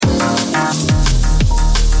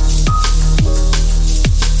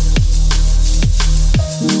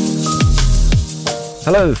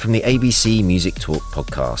Hello from the ABC Music Talk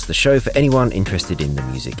podcast, the show for anyone interested in the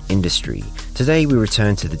music industry. Today we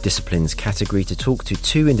return to the disciplines category to talk to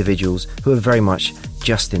two individuals who are very much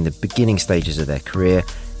just in the beginning stages of their career,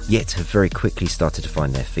 yet have very quickly started to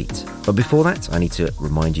find their feet. But before that, I need to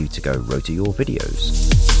remind you to go rotor your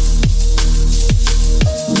videos.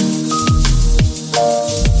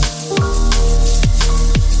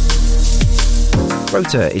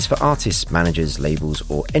 Rotor is for artists, managers, labels,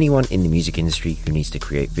 or anyone in the music industry who needs to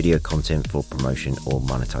create video content for promotion or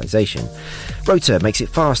monetization. Rotor makes it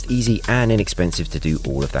fast, easy, and inexpensive to do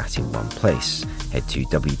all of that in one place. Head to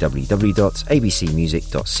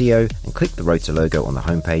www.abcmusic.co and click the Rotor logo on the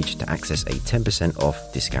homepage to access a 10%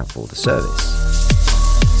 off discount for the service.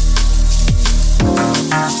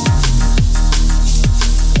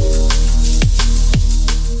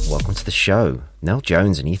 Welcome to the show, Nell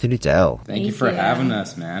Jones and Ethan Udell. Thank you for having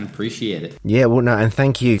us, man. Appreciate it. Yeah, well, no, and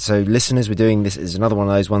thank you. So, listeners, we're doing this is another one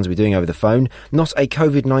of those ones we're doing over the phone. Not a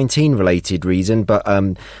COVID-19 related reason, but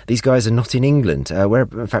these guys are not in England.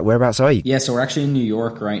 Whereabouts are you? Yeah, so we're actually in New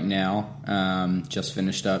York right now. Just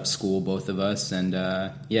finished up school, both of us, and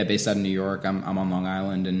based out of New York. I'm on Long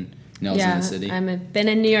Island, and Nell's in the city. I've been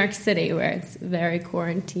in New York City where it's very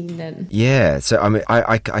quarantined. And yeah, so I mean,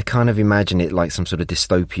 I kind of imagine it like some sort of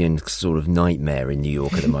dystopian sort of nightmare in New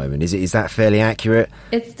York at the moment. Is that fairly accurate?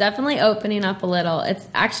 It's definitely opening up a little. It's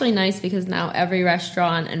actually nice because now every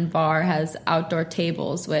restaurant and bar has outdoor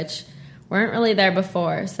tables, which weren't really there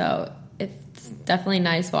before. So it's definitely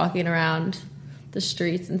nice walking around the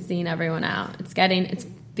streets and seeing everyone out. It's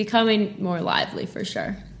becoming more lively for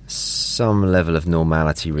sure. Some level of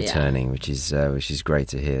normality returning, which is great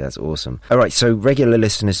to hear. That's awesome. All right, so regular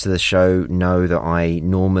listeners to the show know that I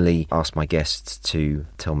normally ask my guests to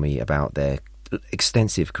tell me about their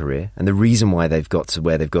extensive career and the reason why they've got to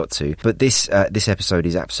where they've got to. But this episode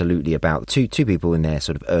is absolutely about two people in their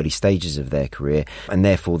sort of early stages of their career, and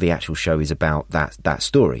therefore the actual show is about that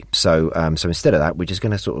story. So instead of that, we're just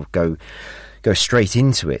going to sort of go straight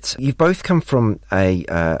into it. You've both come from a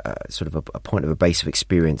sort of a point of a base of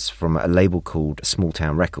experience from a label called Small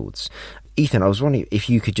Town Records. Ethan, I was wondering if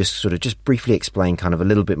you could just briefly explain kind of a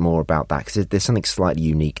little bit more about that, because there's something slightly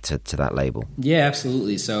unique to that label. Yeah,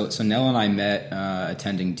 absolutely. So Nell and I met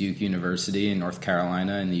attending Duke University in North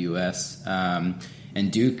Carolina in the U.S., and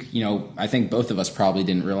Duke, I think both of us probably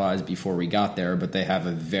didn't realize before we got there, but they have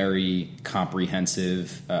a very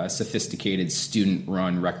comprehensive, sophisticated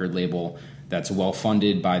student-run record label that's well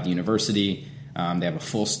funded by the university. They have a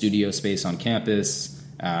full studio space on campus,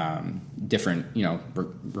 different,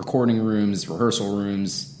 recording rooms, rehearsal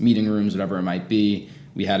rooms, meeting rooms, whatever it might be.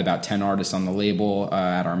 We had about 10 artists on the label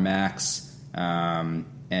at our max, and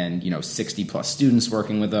 60 plus students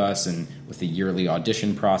working with us, and with a yearly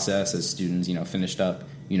audition process as students, finished up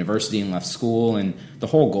university and left school. And the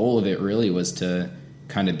whole goal of it really was to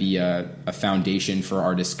kind of be a foundation for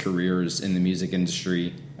artists' careers in the music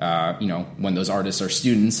industry. When those artists are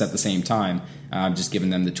students at the same time, just giving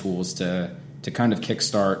them the tools to kind of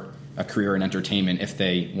kickstart a career in entertainment if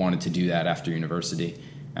they wanted to do that after university.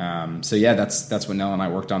 That's what Nell and I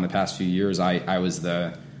worked on the past few years. I was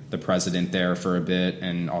the president there for a bit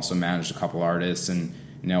and also managed a couple artists, and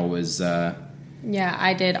Nell was...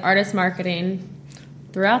 I did artist marketing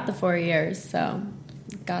throughout the 4 years, so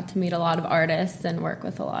got to meet a lot of artists and work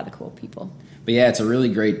with a lot of cool people. But yeah, it's a really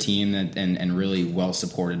great team and really well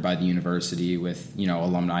supported by the university with,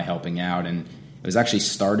 alumni helping out. And it was actually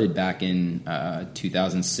started back in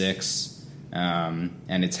 2006. And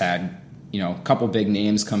it's had, a couple big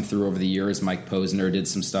names come through over the years. Mike Posner did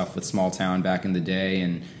some stuff with Small Town back in the day,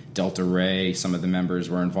 and Delta Ray, some of the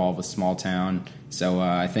members were involved with Small Town. So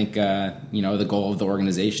I think, the goal of the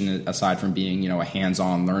organization, aside from being, a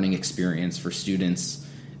hands-on learning experience for students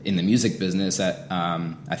in the music business, that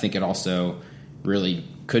I think it also really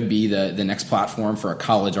could be the next platform for a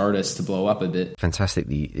college artist to blow up a bit. Fantastic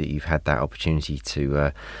that you've had that opportunity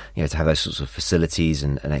to to have those sorts of facilities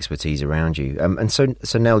and expertise around you. And so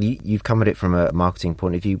Nell, you've come at it from a marketing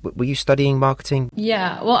point of view. Were you studying marketing?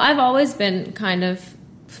 Yeah, well, I've always been kind of,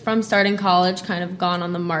 from starting college, kind of gone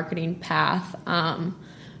on the marketing path.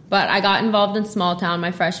 But I got involved in Small Town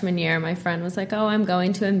my freshman year. My friend was like, I'm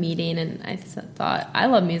going to a meeting. And I thought, I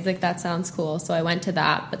love music. That sounds cool. So I went to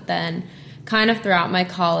that. But then kind of throughout my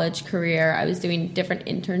college career, I was doing different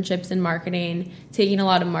internships in marketing, taking a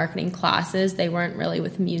lot of marketing classes. They weren't really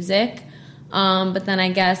with music. But then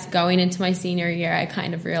I guess going into my senior year, I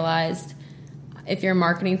kind of realized if you're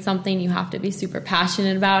marketing something, you have to be super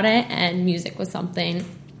passionate about it. And music was something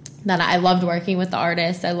that I loved working with the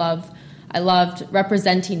artists. I loved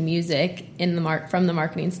representing music from the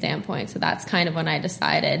marketing standpoint. So that's kind of when I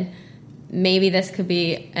decided maybe this could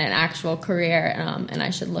be an actual career, and I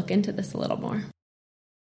should look into this a little more.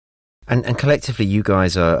 And collectively, you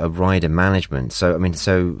guys are rider management. So, I mean,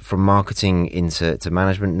 so from marketing into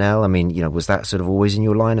management, Nell, I mean, you know, was that sort of always in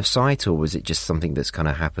your line of sight, or was it just something that's kind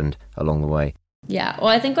of happened along the way? Yeah, well,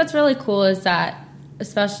 I think what's really cool is that,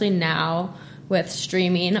 especially now with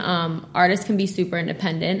streaming, artists can be super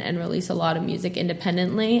independent and release a lot of music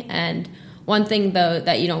independently. And one thing, though,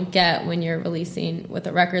 that you don't get when you're releasing with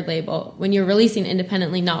a record label, when you're releasing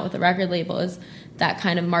independently, not with a record label, is that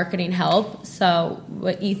kind of marketing help. So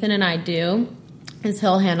what Ethan and I do is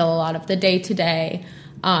he'll handle a lot of the day-to-day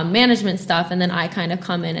management stuff, and then I kind of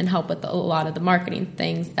come in and help with a lot of the marketing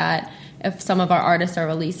things that if some of our artists are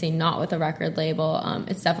releasing not with a record label,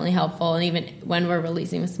 it's definitely helpful. And even when we're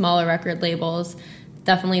releasing with smaller record labels,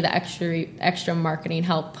 definitely the extra marketing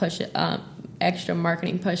push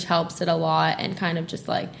helps it a lot, and kind of just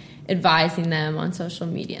like advising them on social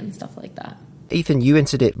media and stuff like that. Ethan, you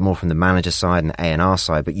entered it more from the manager side and the A&R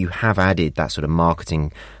side, but you have added that sort of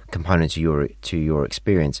marketing component to your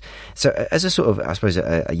experience. So as a sort of, I suppose,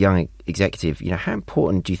 a young executive, you know, how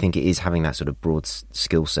important do you think it is having that sort of broad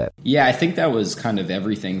skill set? Yeah, I think that was kind of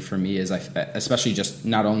everything for me, especially just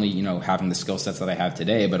not only, you know, having the skill sets that I have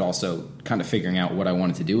today, but also kind of figuring out what I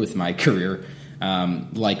wanted to do with my career.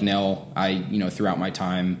 Like Nell, I, you know, throughout my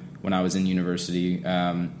time when I was in university,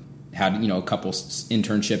 had, you know, a couple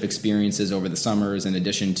internship experiences over the summers in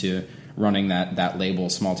addition to running that label,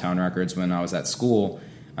 Small Town Records, when I was at school.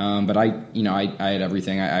 But I had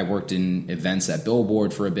everything. I worked in events at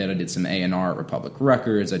Billboard for a bit. I did some A&R at Republic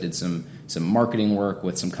Records. I did some marketing work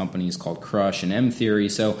with some companies called Crush and M Theory.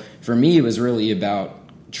 So for me, it was really about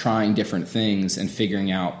trying different things and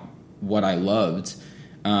figuring out what I loved.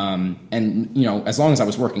 And, you know, as long as I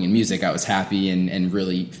was working in music, I was happy and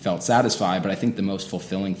really felt satisfied. But I think the most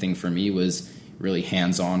fulfilling thing for me was really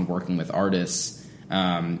hands-on working with artists,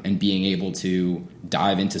 and being able to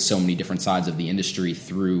dive into so many different sides of the industry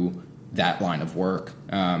through that line of work.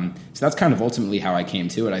 So that's kind of ultimately how I came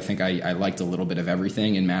to it. I think I liked a little bit of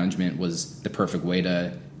everything, and management was the perfect way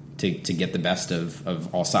to get the best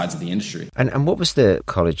of all sides of the industry. And what was the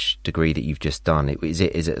college degree that you've just done? Is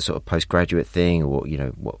it a sort of postgraduate thing, or, you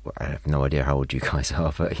know, I have no idea how old you guys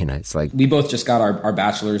are, but, you know, it's like... We both just got our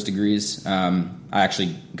bachelor's degrees. I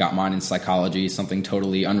actually got mine in psychology, something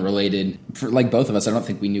totally unrelated. For, like, both of us, I don't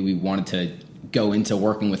think we knew we wanted to go into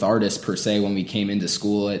working with artists per se when we came into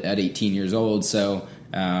school at 18 years old. So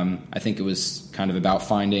I think it was kind of about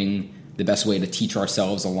finding the best way to teach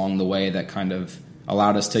ourselves along the way that kind of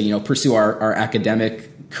allowed us to, you know, pursue our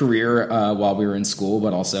academic career while we were in school,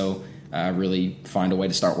 but also really find a way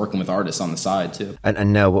to start working with artists on the side too.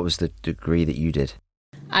 And Nell, what was the degree that you did?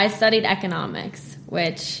 I studied economics,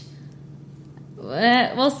 which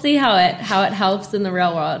we'll see how it helps in the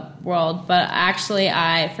real world. But actually,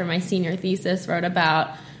 I, for my senior thesis, wrote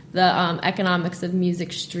about the economics of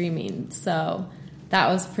music streaming. So that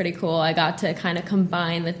was pretty cool. I got to kind of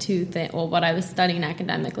combine the two things, well, what I was studying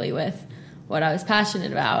academically with what I was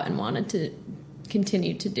passionate about and wanted to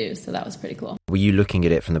continue to do. So that was pretty cool. Were you looking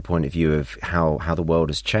at it from the point of view of how the world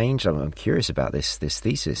has changed? I'm curious about this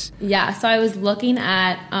thesis. Yeah, so I was looking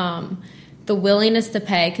at the willingness to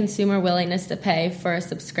pay, consumer willingness to pay for a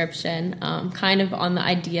subscription, kind of on the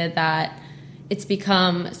idea that it's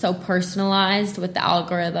become so personalized with the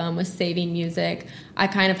algorithm, with saving music. I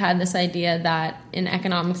kind of had this idea that in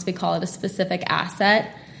economics we call it a specific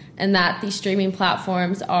asset, and that these streaming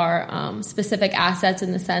platforms are specific assets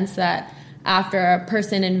in the sense that after a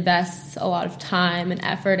person invests a lot of time and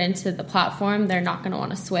effort into the platform, they're not going to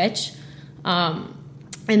want to switch. And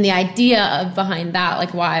the idea behind that,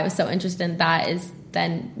 like why I was so interested in that, is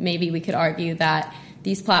then maybe we could argue that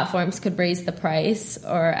these platforms could raise the price,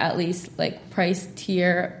 or at least like price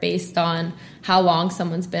tier based on how long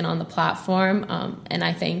someone's been on the platform. And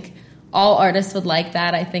I think all artists would like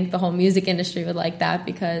that. I think the whole music industry would like that,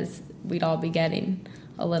 because we'd all be getting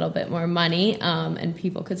a little bit more money, and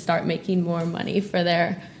people could start making more money for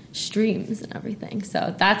their streams and everything.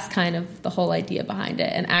 So that's kind of the whole idea behind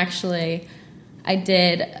it. And actually, I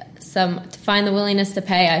did to find the willingness to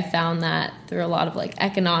pay, I found that through a lot of like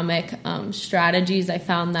economic strategies. I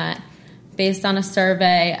found that based on a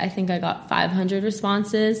survey, I think I got 500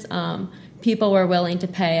 responses. People were willing to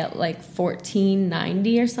pay at like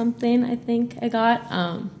 $14.90 or something, I think I got,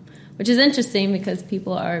 which is interesting because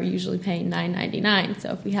people are usually paying $9.99.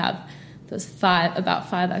 So if we have those about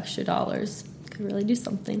 $5 extra, could really do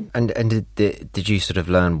something. And did you sort of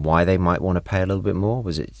learn why they might want to pay a little bit more?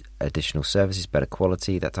 Was it additional services, better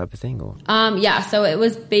quality, that type of thing? Or yeah, so it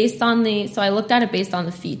was based on so I looked at it based on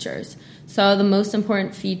the features. So the most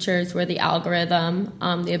important features were the algorithm,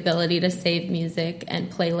 the ability to save music, and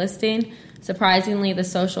playlisting. Surprisingly, the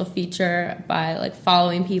social feature by like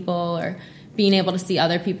following people or being able to see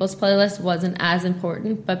other people's playlists wasn't as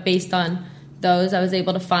important, but based on those, I was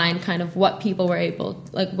able to find kind of what people were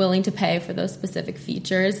willing to pay for those specific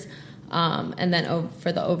features, and then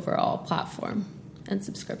for the overall platform and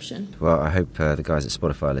subscription. Well, I hope the guys at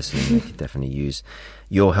Spotify are listening. They could definitely use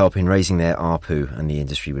your help in raising their ARPU, and the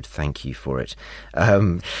industry would thank you for it.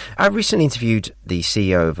 I recently interviewed the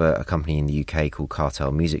CEO of a company in the UK called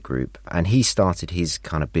Cartel Music Group, and he started his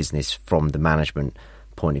kind of business from the management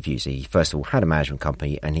point of view. So he first of all had a management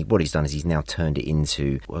company, and what he's done is he's now turned it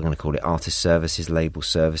into, we're going to call it artist services, label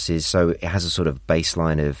services. So it has a sort of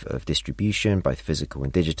baseline of distribution, both physical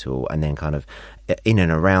and digital, and then kind of in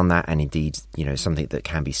and around that, and indeed, you know, something that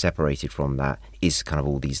can be separated from that is kind of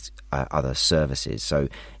all these other services. So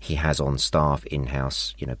he has on staff,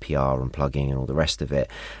 in-house, you know, PR and plugging and all the rest of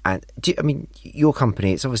it. And your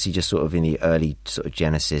company, it's obviously just sort of in the early sort of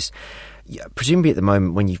genesis. Yeah, presumably at the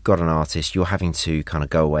moment when you've got an artist, you're having to kind of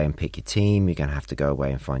go away and pick your team. You're going to have to go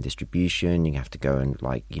away and find distribution. You have to go and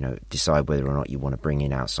decide whether or not you want to bring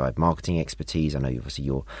in outside marketing expertise. I know obviously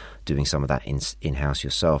you're doing some of that in-house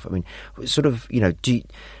yourself. I mean, sort of,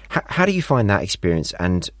 how do you find that experience,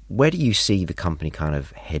 and where do you see the company kind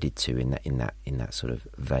of headed to in that sort of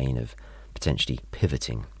vein of potentially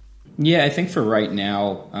pivoting? Yeah, I think for right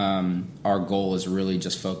now, our goal is really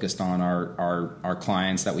just focused on our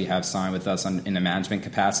clients that we have signed with us in a management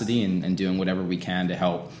capacity, and doing whatever we can to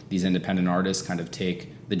help these independent artists kind of take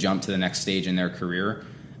the jump to the next stage in their career.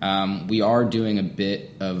 We are doing a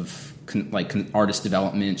bit of artist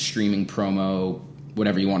development, streaming promo,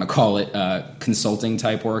 whatever you want to call it, consulting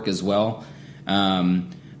type work as well.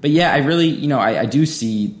 But yeah, I really, I do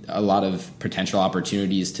see a lot of potential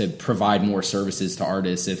opportunities to provide more services to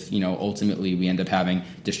artists if, ultimately we end up having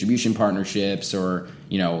distribution partnerships or,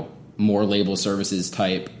 more label services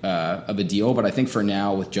type of a deal. But I think for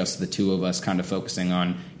now, with just the two of us kind of focusing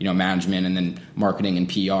on, management and then marketing and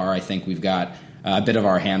PR, I think we've got a bit of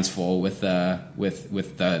our hands full with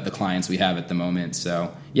the clients we have at the moment.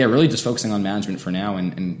 So yeah, really just focusing on management for now.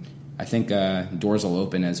 And I think doors will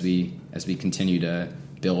open as we continue to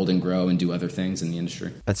build and grow and do other things in the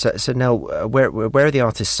industry. And so now, where are the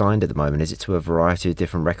artists signed at the moment? Is it to a variety of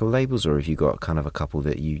different record labels, or have you got kind of a couple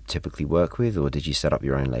that you typically work with, or did you set up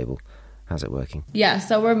your own label? How's it working? Yeah,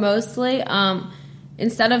 so we're mostly,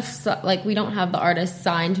 instead of, we don't have the artists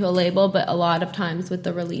signed to a label, but a lot of times with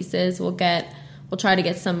the releases, we'll try to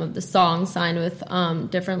get some of the songs signed with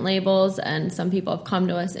different labels, and some people have come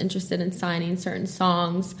to us interested in signing certain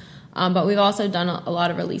songs, but we've also done a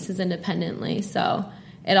lot of releases independently, so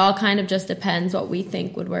it all kind of just depends what we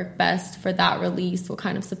think would work best for that release, what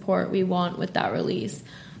kind of support we want with that release.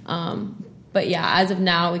 But yeah, as of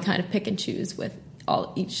now, we kind of pick and choose with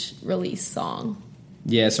each release song.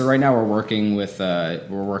 Yeah, so right now we're working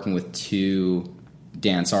with two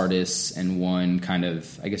dance artists and one kind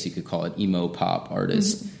of, I guess you could call it emo pop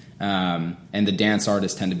artist. Mm-hmm. And the dance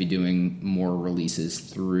artists tend to be doing more releases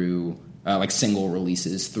through single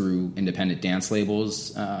releases through independent dance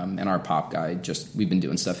labels, and our pop guy, we've been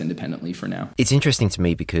doing stuff independently for now. It's interesting to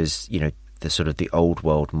me because, the sort of the old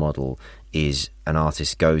world model is an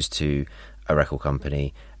artist goes to a record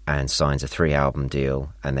company and signs a 3-album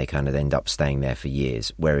deal, and they kind of end up staying there for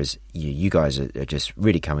years. Whereas you guys are just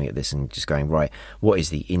really coming at this and just going, right, what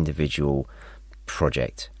is the individual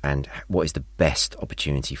project and what is the best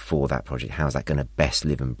opportunity for that project? How is that going to best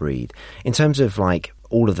live and breathe? In terms of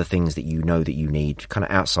all of the things that that you need kind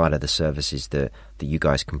of outside of the services that you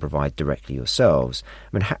guys can provide directly yourselves.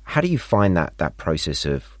 I mean, how do you find that process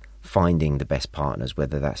of finding the best partners,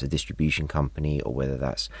 whether that's a distribution company or whether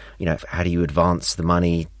that's, how do you advance the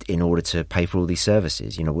money in order to pay for all these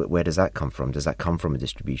services? Where does that come from? Does that come from a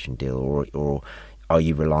distribution deal, or are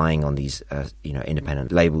you relying on these,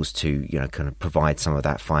 independent labels to, kind of provide some of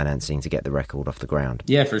that financing to get the record off the ground?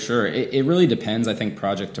 Yeah, for sure. It really depends, I think,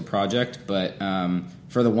 project to project. But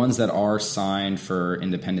for the ones that are signed for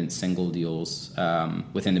independent single deals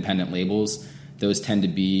with independent labels, those tend to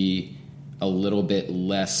be a little bit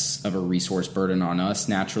less of a resource burden on us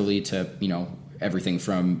naturally to, everything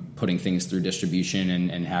from putting things through distribution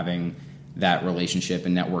and having that relationship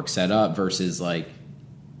and network set up versus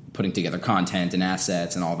putting together content and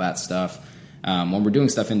assets and all that stuff. When we're doing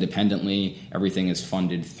stuff independently, everything is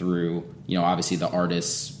funded through, obviously the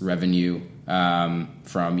artist's revenue,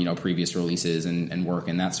 from, you know, previous releases and work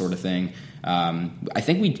and that sort of thing. I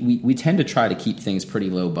think we tend to try to keep things pretty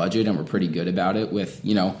low budget, and we're pretty good about it, with,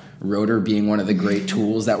 you know, Rotor being one of the great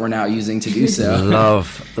tools that we're now using to do so.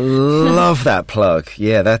 Love that plug.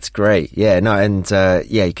 Yeah, that's great. Yeah, no, and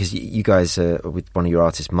yeah, because you guys with one of your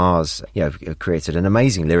artists, Mars, you know, created an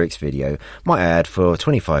amazing lyrics video. Might add, for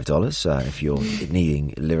 $25, if you're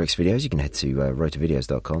needing lyrics videos, you can head to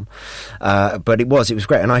rotorvideos.com. But it was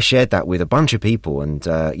great, and I shared that with a bunch of people, and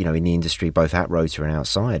you know, in the industry, both at Rotor and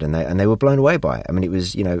outside, and they were blown away by it. I mean, it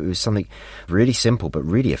was, you know, it was something really simple but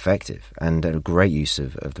really effective, and a great use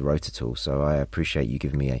of the Rotor tool. So I appreciate you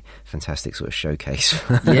giving me a fantastic sort of showcase.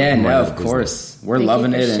 Yeah, no, of course, we're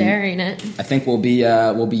loving it, and sharing it. I think we'll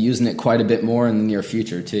be using it quite a bit more in the near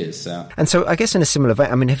future too. So, and so I guess in a similar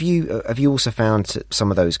vein, I mean, have you also found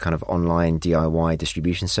some of those kind of online DIY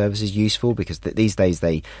distribution services useful? Because these days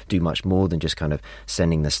they do much more than just kind of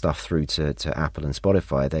sending the stuff through to Apple and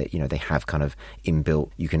Spotify. They, you know, they have kind of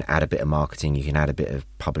inbuilt, you can add a bit of marketing, you can add a bit of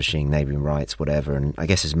publishing, naming rights, whatever. And I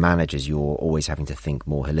guess as managers, you're always having to think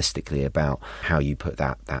more holistically about how you put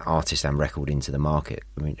that artist and record into the market.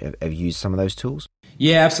 I mean, have you used some of those tools?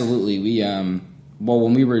 Yeah, absolutely. We well,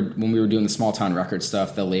 when we were doing the Small Town Record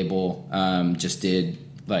stuff, the label just did,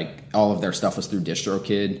 like, all of their stuff was through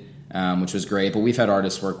DistroKid, which was great. But we've had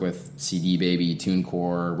artists work with CD Baby,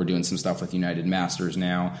 TuneCore. We're doing some stuff with United Masters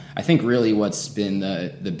now. I think really what's been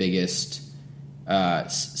the biggest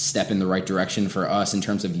step in the right direction for us in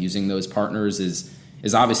terms of using those partners is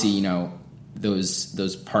obviously, you know,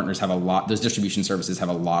 those partners have those distribution services have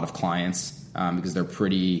a lot of clients, because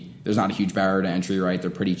there's not a huge barrier to entry, right?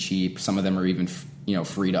 They're pretty cheap. Some of them are even, you know,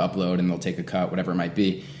 free to upload, and they'll take a cut, whatever it might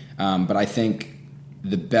be. But I think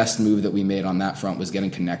the best move that we made on that front was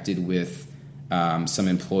getting connected with some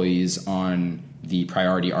employees on the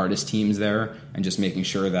priority artist teams there, and just making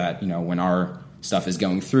sure that, you know, when our stuff is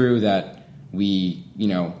going through, that we, you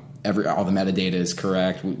know, all the metadata is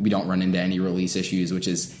correct. We don't run into any release issues, which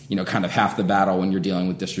is, you know, kind of half the battle when you're dealing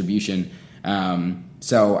with distribution.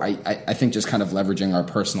 So I think just kind of leveraging our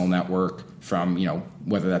personal network from, you know,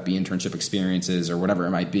 whether that be internship experiences or whatever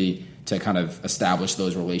it might be, to kind of establish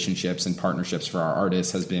those relationships and partnerships for our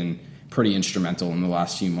artists has been pretty instrumental in the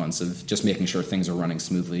last few months of just making sure things are running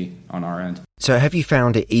smoothly on our end. So have you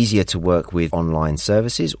found it easier to work with online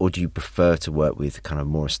services, or do you prefer to work with kind of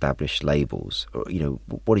more established labels? Or, you know,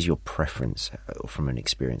 what is your preference from an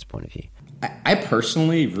experience point of view? I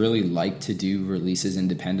personally really like to do releases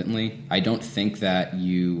independently. I don't think that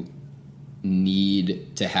you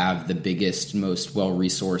need to have the biggest, most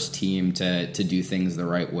well-resourced team to do things the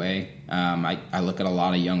right way. I look at a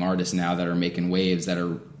lot of young artists now that are making waves that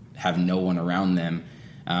have no one around them,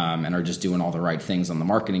 and are just doing all the right things on the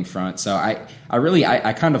marketing front. So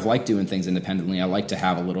I kind of like doing things independently. I like to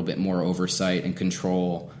have a little bit more oversight and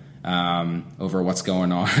control over what's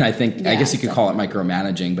going on. I guess you could call it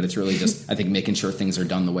micromanaging, but it's really just, I think, making sure things are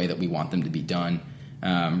done the way that we want them to be done,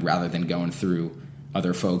 rather than going through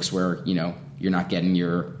other folks where, you know, you're not getting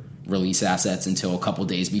your release assets until a couple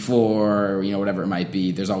days before, or, you know, whatever it might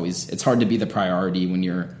be. It's hard to be the priority when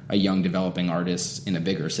you're a young developing artist in a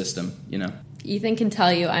bigger system, you know? Ethan can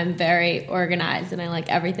tell you I'm very organized and I like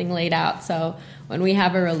everything laid out. So when we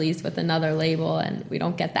have a release with another label and we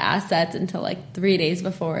don't get the assets until like 3 days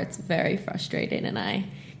before, it's very frustrating, and I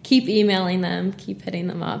keep emailing them, keep hitting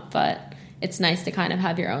them up. But it's nice to kind of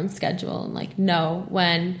have your own schedule and like know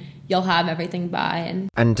when you'll have everything by.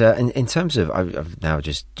 And in terms of, I'm now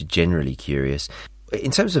just generally curious,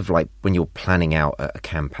 in terms of like when you're planning out a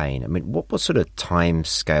campaign, I mean, what sort of time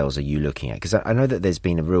scales are you looking at? Because I know that there's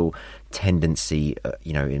been a real tendency,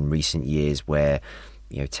 you know, in recent years where,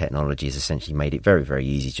 you know, technology has essentially made it very, very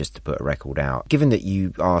easy just to put a record out. Given that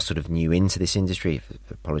you are sort of new into this industry,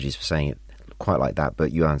 apologies for saying it quite like that,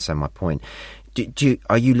 but you understand my point.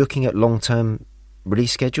 Are you looking at long-term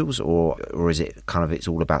release schedules, or is it kind of, it's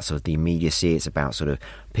all about sort of the immediacy, it's about sort of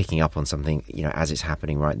picking up on something, you know, as it's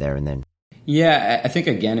happening right there and then? Yeah, I think,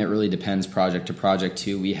 again, it really depends project to project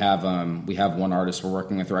too. We have one artist we're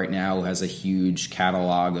working with right now who has a huge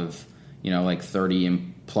catalog of, you know, like 30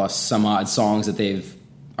 and plus some odd songs that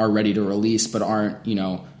are ready to release, but aren't, you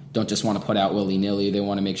know, don't just want to put out willy-nilly. They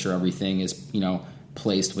want to make sure everything is, you know,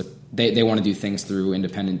 placed with, they want to do things through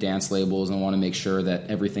independent dance labels and want to make sure that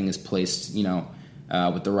everything is placed, you know,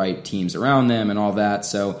 with the right teams around them and all that.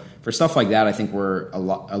 So for stuff like that, I think we're a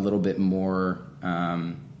little bit more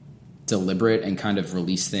deliberate and kind of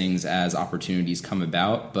release things as opportunities come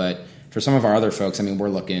about. But for some of our other folks, I mean, we're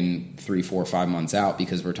looking 3, 4, 5 months out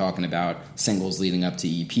because we're talking about singles leading up to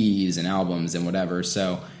EPs and albums and whatever.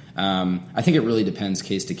 So I think it really depends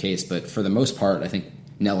case to case. But for the most part, I think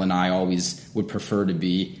Nell and I always would prefer to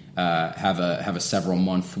be have a several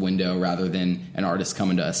month window rather than an artist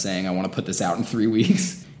coming to us saying, I want to put this out in 3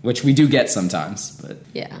 weeks. Which we do get sometimes, but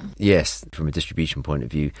yeah. Yes, from a distribution point of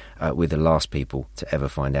view, we're the last people to ever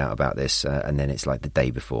find out about this, and then it's like the day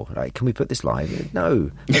before. Like, can we put this live? No,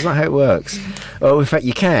 that's not how it works. Oh, in fact,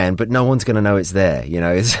 you can, but no one's going to know it's there. You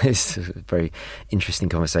know, it's a very interesting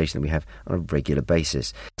conversation that we have on a regular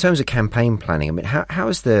basis. In terms of campaign planning, I mean, how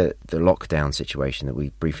is the lockdown situation that we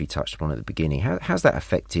briefly touched upon at the beginning? How's that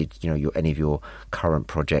affected, you know, any of your current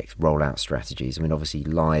project rollout strategies? I mean, obviously,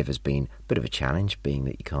 live has been a bit of a challenge, being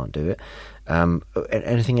that you can't do it.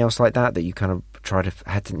 Anything else like that you kind of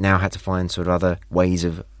had to find sort of other ways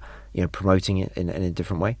of, you know, promoting it in a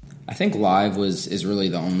different way? I think live is really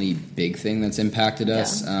the only big thing that's impacted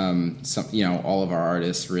us. You know, all of our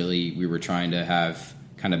artists really, we were trying to have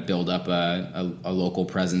kind of build up a local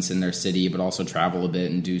presence in their city, but also travel a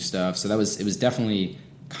bit and do stuff. So it was definitely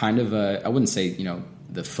kind of I wouldn't say, you know,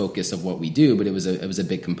 the focus of what we do, but it was a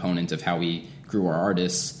big component of how we grew our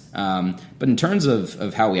artists. But in terms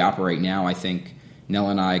of how we operate now, I think Nell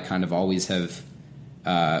and I kind of always have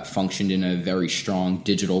functioned in a very strong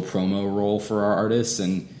digital promo role for our artists,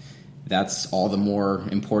 and that's all the more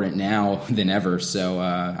important now than ever. So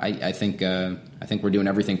I think we're doing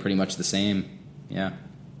everything pretty much the same. Yeah.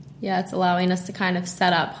 Yeah, it's allowing us to kind of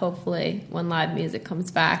set up, hopefully, when live music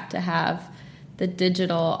comes back, to have the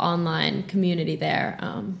digital online community there.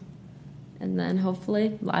 And then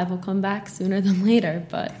hopefully live will come back sooner than later.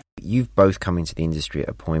 But you've both come into the industry at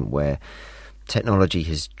a point where technology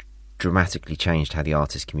has dramatically changed how the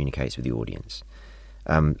artist communicates with the audience.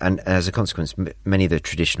 And as a consequence, many of the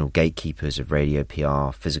traditional gatekeepers of radio,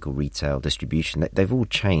 PR, physical retail, distribution, they've all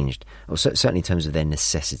changed, or certainly in terms of their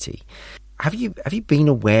necessity. Have you been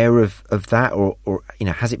aware of that, or you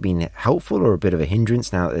know, has it been helpful or a bit of a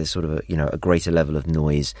hindrance now that there's sort of a greater level of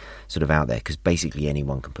noise sort of out there, because basically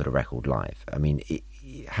anyone can put a record live? I mean,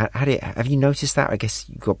 have you noticed that? I guess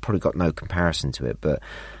you've probably got no comparison to it, but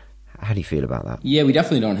how do you feel about that? Yeah, we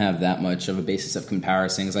definitely don't have that much of a basis of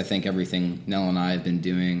comparison, because I think everything Nell and I have been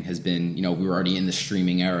doing has been, you know, we were already in the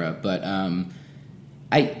streaming era, but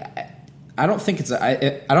I don't think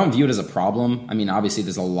I don't view it as a problem. I mean, obviously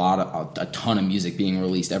there's a ton of music being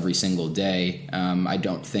released every single day. I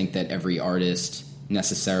don't think that every artist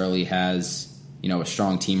necessarily has, you know, a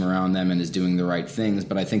strong team around them and is doing the right things.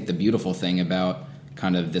 But I think the beautiful thing about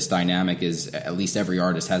kind of this dynamic is at least every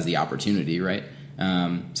artist has the opportunity, right?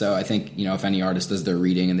 So I think, you know, if any artist does their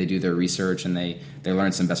reading and they do their research and they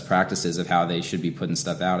learn some best practices of how they should be putting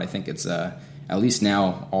stuff out, I think it's at least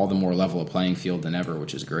now all the more level of playing field than ever,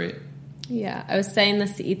 which is great. Yeah, I was saying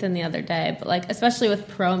this to Ethan the other day, but like, especially with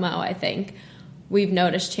promo, I think we've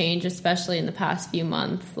noticed change, especially in the past few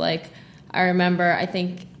months. Like, I remember, I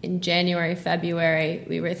think in January, February,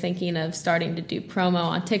 we were thinking of starting to do promo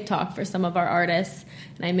on TikTok for some of our artists.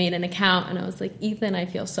 And I made an account and I was like, Ethan, I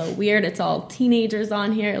feel so weird. It's all teenagers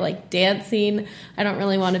on here, like dancing. I don't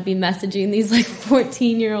really want to be messaging these like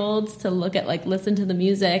 14-year-olds to listen to the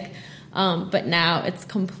music. But now it's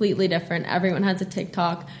completely different. Everyone has a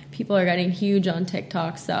TikTok. People are getting huge on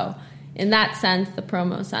TikTok. So in that sense, the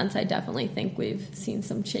promo sense, I definitely think we've seen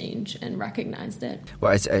some change and recognized it.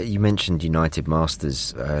 Well, you mentioned United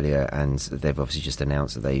Masters earlier, and they've obviously just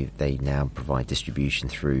announced that they now provide distribution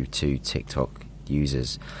through to TikTok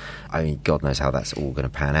users. I mean, God knows how that's all going to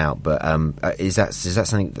pan out. But is that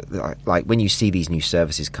something that, like, when you see these new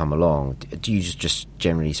services come along, do you just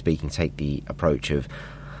generally speaking take the approach of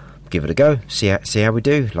give it a go, see how we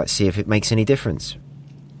do, like see if it makes any difference?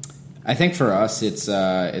 I think for us,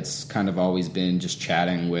 it's kind of always been just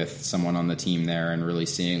chatting with someone on the team there and really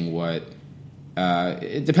seeing what.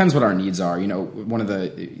 It depends what our needs are. You know,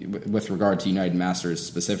 with regard to United Masters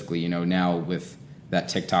specifically, you know, now with that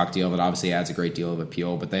TikTok deal, that obviously adds a great deal of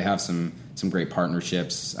appeal. But they have some great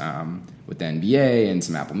partnerships with the NBA and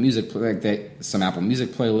some Apple Music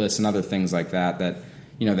playlists and other things like that. That,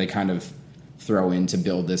 you know, they kind of throw in to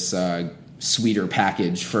build this sweeter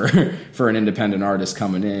package for an independent artist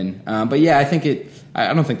coming in. But yeah,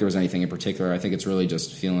 I don't think there was anything in particular. I think it's really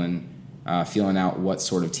just feeling out what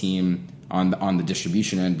sort of team on the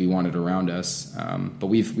distribution end we wanted around us. But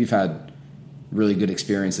we've had really good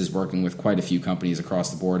experiences working with quite a few companies across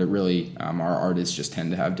the board. It really, our artists just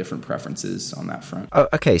tend to have different preferences on that front. Oh,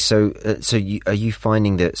 okay, so are you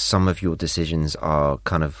finding that some of your decisions are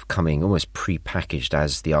kind of coming almost pre-packaged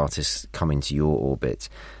as the artists come into your orbit?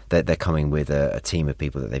 That they're coming with a team of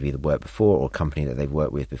people that they've either worked before or a company that they've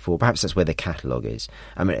worked with before. Perhaps that's where their catalogue is.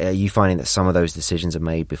 I mean, are you finding that some of those decisions are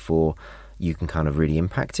made before you can kind of really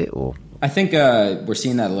impact it? Or I think we're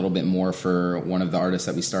seeing that a little bit more for one of the artists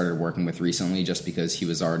that we started working with recently, just because he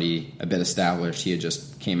was already a bit established. He had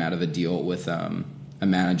just came out of a deal with a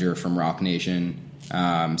manager from Rock Nation.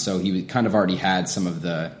 So he kind of already had some of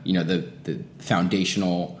the, the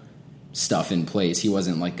foundational stuff in place. He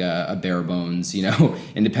wasn't like a bare bones,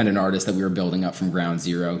 independent artist that we were building up from ground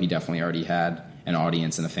zero. He definitely already had an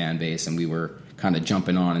audience and a fan base, and we were kind of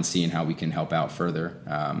jumping on and seeing how we can help out further.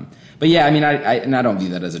 But yeah, I mean, I don't view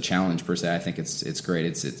that as a challenge per se. I think it's great.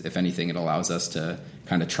 It's if anything, it allows us to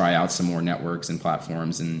kind of try out some more networks and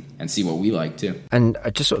platforms and see what we like too. And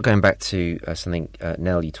just sort of going back to something,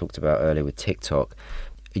 Nell, you talked about earlier with TikTok,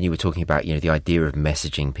 and you were talking about, the idea of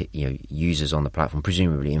messaging, users on the platform,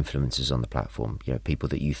 presumably influencers on the platform, people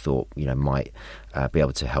that you thought, might be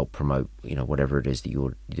able to help promote, whatever it is that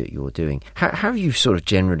you're doing. How have you sort of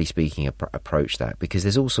generally speaking approached that? Because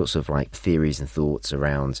there's all sorts of like theories and thoughts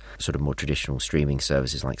around sort of more traditional streaming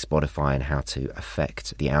services like Spotify and how to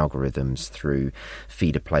affect the algorithms through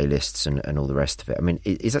feeder playlists and all the rest of it. I mean,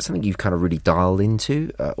 is that something you've kind of really dialed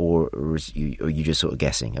into, or are you just sort of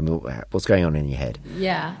guessing? I mean, what's going on in your head?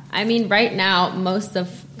 Yeah. I mean, right now, most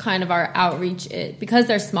of kind of our outreach is, because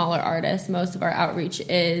they're smaller artists, most of our outreach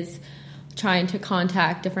is trying to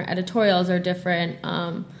contact different editorials or different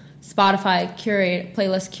Spotify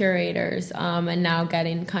playlist curators, and now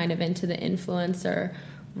getting kind of into the influencer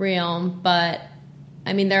realm. But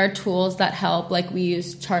I mean, there are tools that help, like we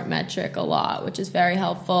use Chartmetric a lot, which is very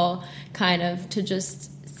helpful kind of to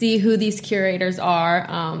just see who these curators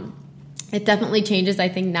are. It definitely changes, I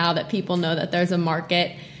think, now that people know that there's a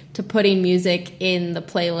market to putting music in the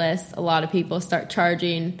playlist. A lot of people start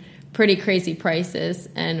charging pretty crazy prices,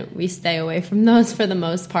 and we stay away from those for the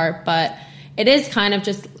most part. But it is kind of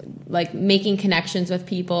just like making connections with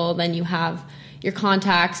people. Then you have your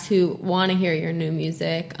contacts who want to hear your new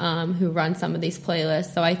music, who run some of these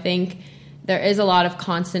playlists. So I think there is a lot of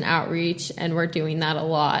constant outreach, and we're doing that a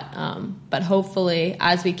lot. But hopefully,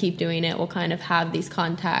 as we keep doing it, we'll kind of have these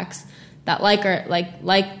contacts that like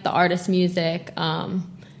the artist's music,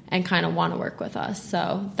 and kind of want to work with us.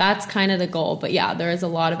 So that's kind of the goal. But yeah, there is a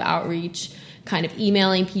lot of outreach, kind of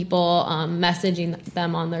emailing people, messaging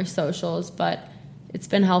them on their socials. But it's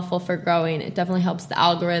been helpful for growing. It definitely helps the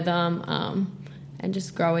algorithm, and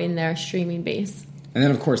just growing their streaming base. And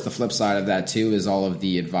then, of course, the flip side of that too is all of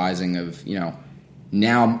the advising of,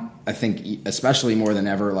 now I think especially more than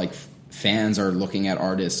ever, like fans are looking at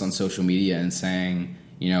artists on social media and saying,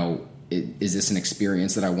 is this an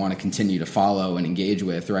experience that I want to continue to follow and engage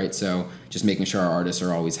with, right? So just making sure our artists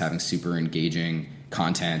are always having super engaging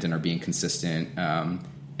content and are being consistent,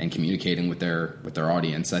 and communicating with their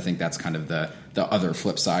audience. I think that's kind of the other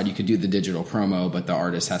flip side. You could do the digital promo, but the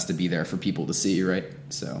artist has to be there for people to see, right?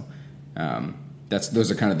 So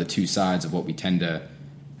those are kind of the two sides of what we tend to,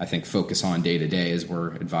 I think, focus on day to day as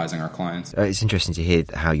we're advising our clients. It's interesting to hear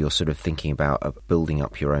how you're sort of thinking about building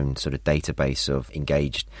up your own sort of database of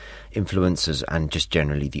engaged influencers and just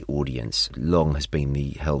generally the audience. Long has been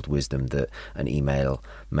the held wisdom that an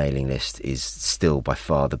mailing list is still by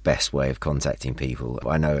far the best way of contacting people.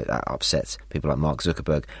 I know that upsets people like Mark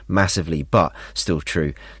Zuckerberg massively, but still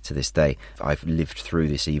true to this day. I've lived through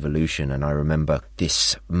this evolution, and I remember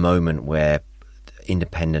this moment where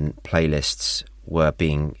independent playlists were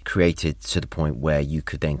being created to the point where you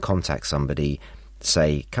could then contact somebody,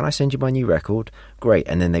 say, can I send you my new record? Great.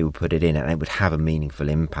 And then they would put it in, and it would have a meaningful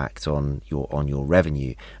impact on your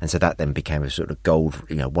revenue. And so that then became a sort of gold,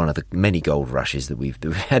 one of the many gold rushes that we've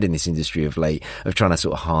had in this industry of late, of trying to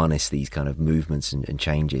sort of harness these kind of movements and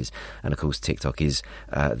changes. And of course, TikTok is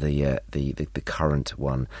the current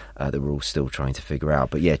one that we're all still trying to figure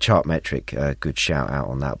out. But yeah, Chartmetric, good shout out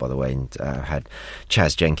on that, by the way. And had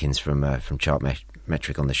Chaz Jenkins from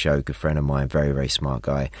Chartmetric on the show, good friend of mine, very, very smart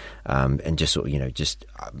guy, and just sort of, just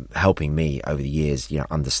helping me over the years,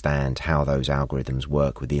 understand how those algorithms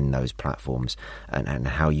work within those platforms and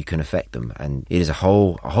how you can affect them. And it is a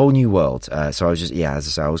whole new world. So I was just, as I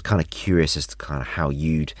say, I was kind of curious as to kind of how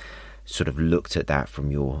you'd sort of looked at that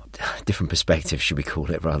from your different perspective, should we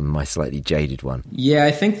call it, rather than my slightly jaded one. Yeah,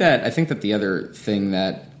 I think that the other thing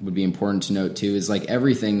that would be important to note too is like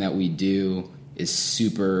everything that we do is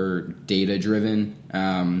super data driven.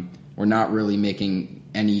 We're not really making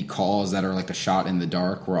any calls that are like a shot in the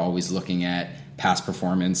dark. We're always looking at past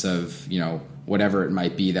performance of, whatever it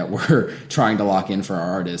might be that we're trying to lock in for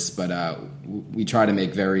our artists. But we try to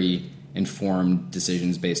make very informed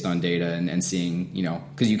decisions based on data and seeing,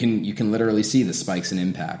 because you can literally see the spikes in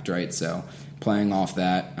impact, right? So playing off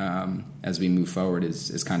that as we move forward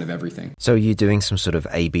is kind of everything. So you're doing some sort of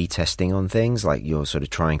A/B testing on things, like you're sort of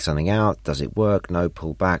trying something out. Does it work? No,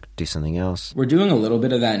 pull back, do something else. We're doing a little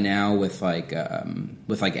bit of that now with like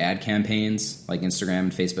ad campaigns, like Instagram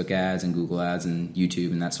and Facebook ads and Google ads and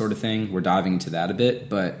YouTube and that sort of thing. We're diving into that a bit,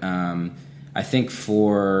 but I think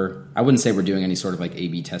I wouldn't say we're doing any sort of like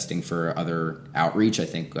A/B testing for other outreach. I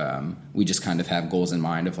think we just kind of have goals in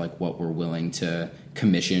mind of like what we're willing to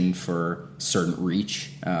commission for certain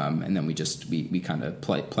reach, and then we kind of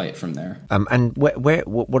play it from there. And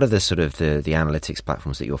what are the sort of the analytics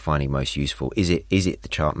platforms that you're finding most useful? Is it the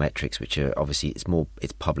Chartmetrics, which are obviously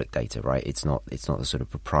it's public data, right? It's not the sort of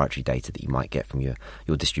proprietary data that you might get from your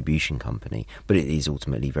distribution company, but it is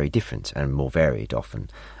ultimately very different and more varied often.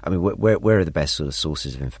 I mean, where are the best sort of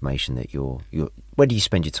sources of information that where do you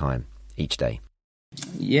spend your time each day?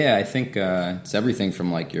 Yeah, I think it's everything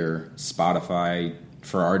from like your Spotify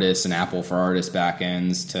for artists and Apple for artists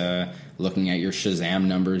backends to looking at your Shazam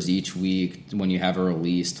numbers each week when you have a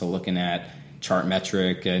release to looking at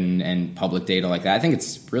Chartmetric and public data like that. I think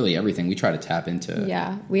it's really everything we try to tap into.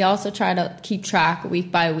 Yeah, we also try to keep track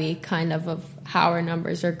week by week kind of how our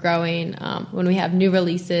numbers are growing when we have new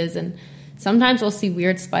releases, and sometimes we'll see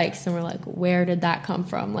weird spikes and we're like, where did that come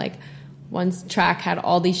from? Like one track had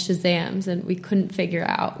all these Shazams and we couldn't figure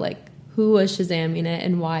out like who was Shazamming it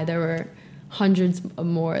and why there were hundreds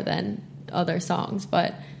more than other songs.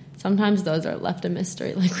 But sometimes those are left a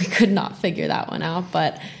mystery. Like we could not figure that one out.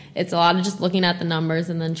 But it's a lot of just looking at the numbers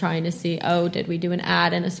and then trying to see, did we do an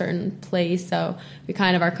ad in a certain place? So we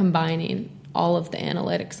kind of are combining all of the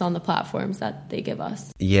analytics on the platforms that they give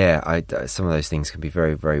us. Yeah, some of those things can be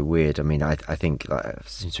very, very weird. I mean, I think I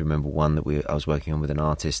seem to remember one that I was working on with an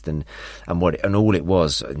artist, and all it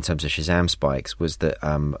was in terms of Shazam spikes was that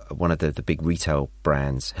one of the big retail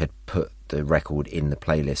brands had put the record in the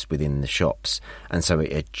playlist within the shops, and so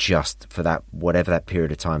it had just for that whatever that period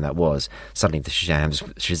of time that was, suddenly the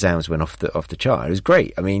Shazams went off the chart. It was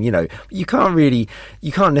great. I mean, you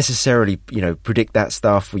can't necessarily predict that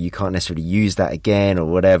stuff, or you can't necessarily use that again or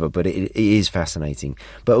whatever, but it is fascinating.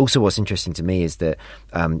 But also what's interesting to me is that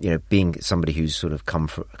being somebody who's sort of come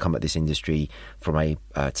at this industry from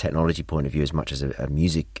a technology point of view as much as a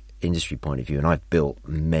music industry point of view, and I've built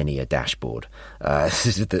many a dashboard that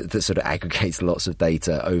sort of aggregates lots of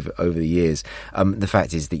data over the years. The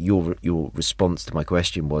fact is that your response to my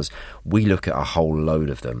question was, we look at a whole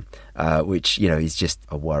load of them, which is just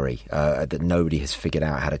a worry that nobody has figured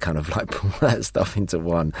out how to kind of like pull that stuff into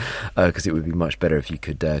one, because it would be much better if you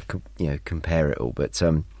could compare it all. But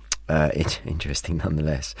interesting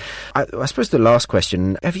nonetheless. I suppose the last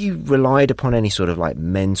question, have you relied upon any sort of like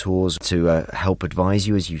mentors to help advise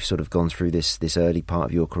you as you've sort of gone through this early part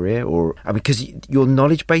of your career? Or because your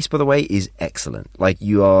knowledge base, by the way, is excellent. Like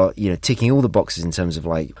you are ticking all the boxes in terms of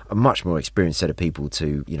like a much more experienced set of people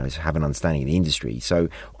to to have an understanding of the industry. So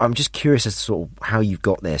I'm just curious as to sort of how you've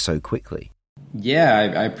got there so quickly.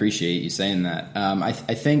 Yeah, I appreciate you saying that. I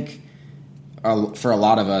think for a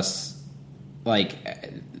lot of us,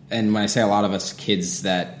 and when I say a lot of us, kids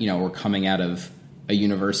that, were coming out of a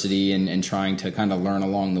university and trying to kind of learn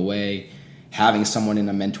along the way, having someone in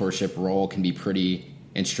a mentorship role can be pretty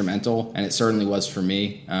instrumental, and it certainly was for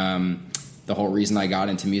me. The whole reason I got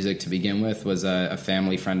into music to begin with was a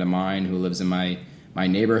family friend of mine who lives in my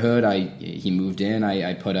neighborhood. He moved in.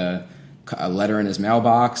 I put a letter in his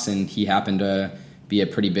mailbox, and he happened to be a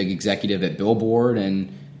pretty big executive at Billboard,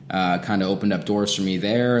 and kind of opened up doors for me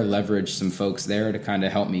there, leveraged some folks there to kind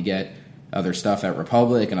of help me get other stuff at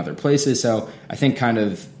Republic and other places. So I think kind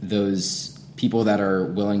of those people that are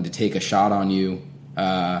willing to take a shot on you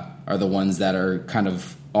are the ones that are kind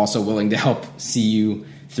of also willing to help see you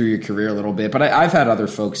through your career a little bit. But I've had other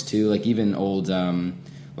folks too, like even old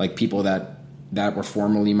people that were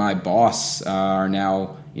formerly my boss are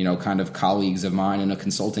now kind of colleagues of mine in a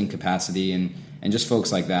consulting capacity, and just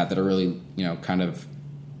folks like that are really kind of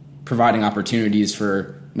providing opportunities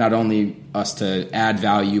for not only us to add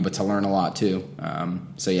value, but to learn a lot too.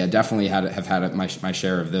 So yeah, definitely have had my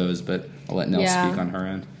share of those, but I'll let Nell speak on her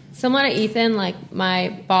end. Similar to Ethan, like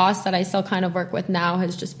my boss that I still kind of work with now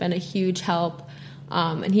has just been a huge help.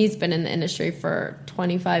 And he's been in the industry for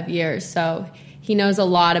 25 years. So he knows a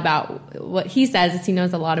lot about what he says is he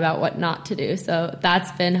knows a lot about what not to do. So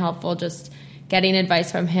that's been helpful, just getting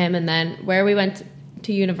advice from him. And then where we went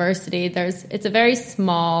to university, it's a very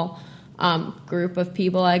small group of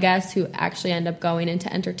people, I guess, who actually end up going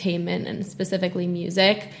into entertainment and specifically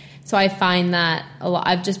music. So I find that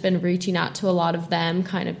I've just been reaching out to a lot of them,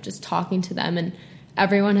 kind of just talking to them and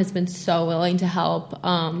everyone has been so willing to help.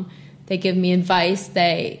 They give me advice.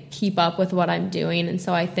 They keep up with what I'm doing. And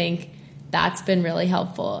so I think that's been really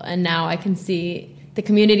helpful. And now I can see the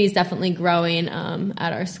community is definitely growing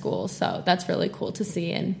at our school. So that's really cool to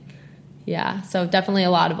see. And yeah, so definitely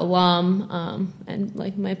a lot of alum and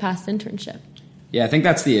like my past internship. Yeah, I think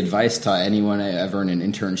that's the advice to anyone ever in an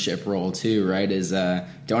internship role too, right? Is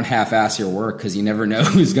don't half-ass your work, because you never know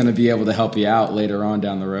who's going to be able to help you out later on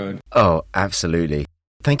down the road. Oh, absolutely.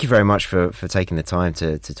 Thank you very much for taking the time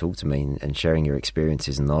to talk to me and sharing your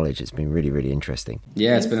experiences and knowledge. It's been really, really interesting.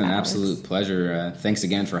 Yeah, it's been an absolute pleasure. Thanks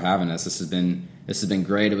again for having us. This has been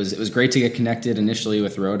great. It was great to get connected initially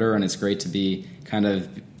with Rotor, and it's great to be kind of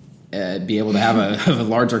be able to have a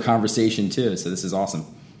larger conversation too. So this is awesome.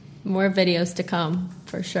 More videos to come,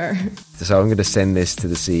 for sure. So I'm going to send this to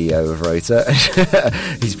the CEO of Rotor.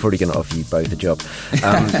 He's probably going to offer you both a job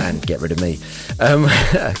and get rid of me.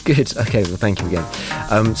 Good. Okay, well, thank you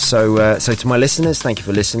again. So to my listeners, thank you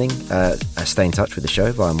for listening. Stay in touch with the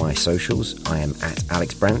show via my socials. I am at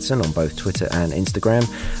Alex Branson on both Twitter and Instagram.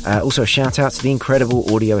 Also, a shout out to the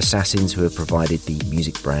incredible audio assassins who have provided the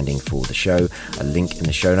music branding for the show. A link in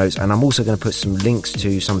the show notes. And I'm also going to put some links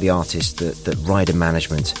to some of the artists that Rider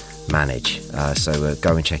Management manage. So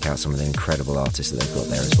go and check out some of the incredible artists that they've got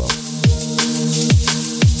there as well.